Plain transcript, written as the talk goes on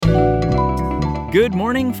Good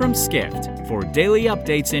morning from Skift. For daily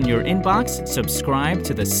updates in your inbox, subscribe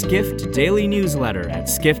to the Skift Daily newsletter at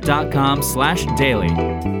skift.com/daily.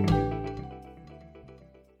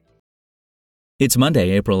 It's Monday,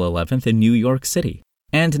 April 11th in New York City.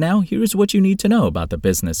 And now here's what you need to know about the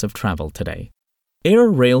business of travel today.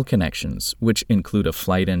 Air-rail connections, which include a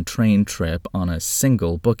flight and train trip on a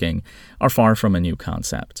single booking, are far from a new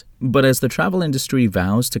concept. But as the travel industry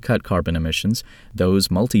vows to cut carbon emissions, those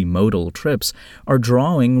multimodal trips are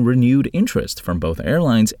drawing renewed interest from both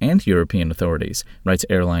airlines and European authorities, writes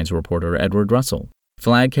Airlines reporter Edward Russell.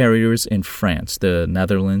 Flag carriers in France, the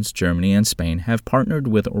Netherlands, Germany, and Spain have partnered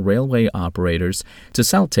with railway operators to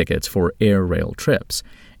sell tickets for air-rail trips.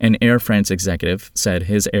 An Air France executive said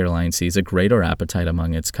his airline sees a greater appetite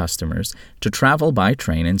among its customers to travel by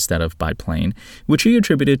train instead of by plane, which he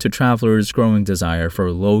attributed to travelers' growing desire for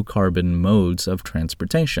low-carbon modes of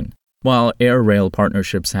transportation. While air-rail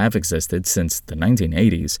partnerships have existed since the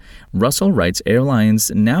 1980s, Russell writes airlines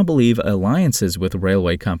now believe alliances with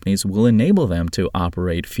railway companies will enable them to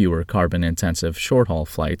operate fewer carbon-intensive short-haul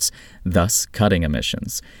flights, thus cutting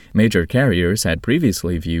emissions. Major carriers had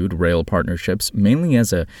previously viewed rail partnerships mainly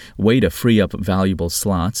as a way to free up valuable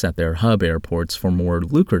slots at their hub airports for more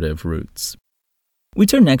lucrative routes. We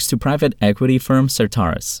turn next to private equity firm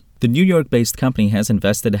Certares. The New York-based company has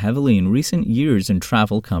invested heavily in recent years in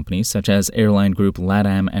travel companies such as airline group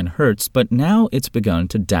LATAM and Hertz, but now it's begun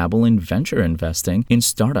to dabble in venture investing in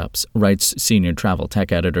startups, writes senior travel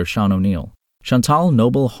tech editor Sean O'Neill. Chantal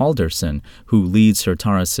Noble-Halderson, who leads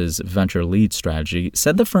Certares' venture lead strategy,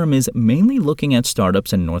 said the firm is mainly looking at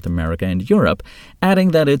startups in North America and Europe, adding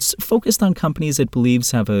that it's focused on companies it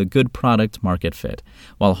believes have a good product-market fit.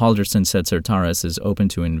 While Halderson said Certares is open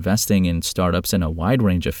to investing in startups in a wide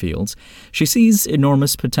range of fields, she sees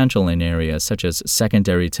enormous potential in areas such as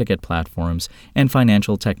secondary ticket platforms and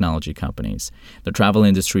financial technology companies. The travel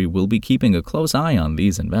industry will be keeping a close eye on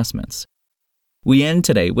these investments. We end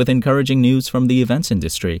today with encouraging news from the events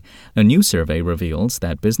industry. A new survey reveals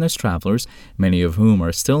that business travelers, many of whom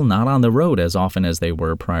are still not on the road as often as they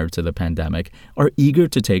were prior to the pandemic, are eager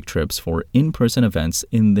to take trips for in-person events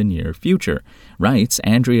in the near future, writes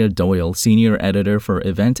Andrea Doyle, senior editor for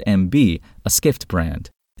Event MB, a Skift brand.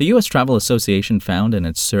 The U.S. Travel Association found in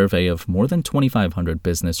its survey of more than 2,500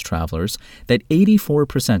 business travelers that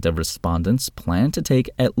 84% of respondents plan to take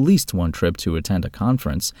at least one trip to attend a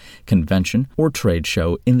conference, convention, or trade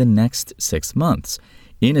show in the next 6 months.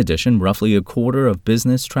 In addition, roughly a quarter of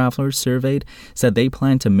business travelers surveyed said they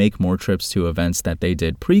plan to make more trips to events that they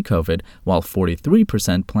did pre-COVID, while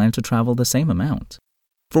 43% plan to travel the same amount.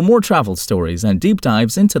 For more travel stories and deep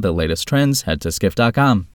dives into the latest trends, head to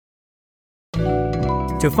skift.com.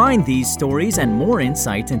 To find these stories and more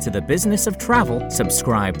insight into the business of travel,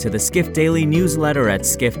 subscribe to the Skift Daily newsletter at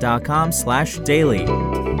skift.com/daily.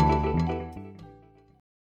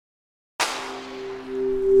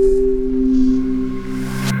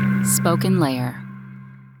 Spoken Layer.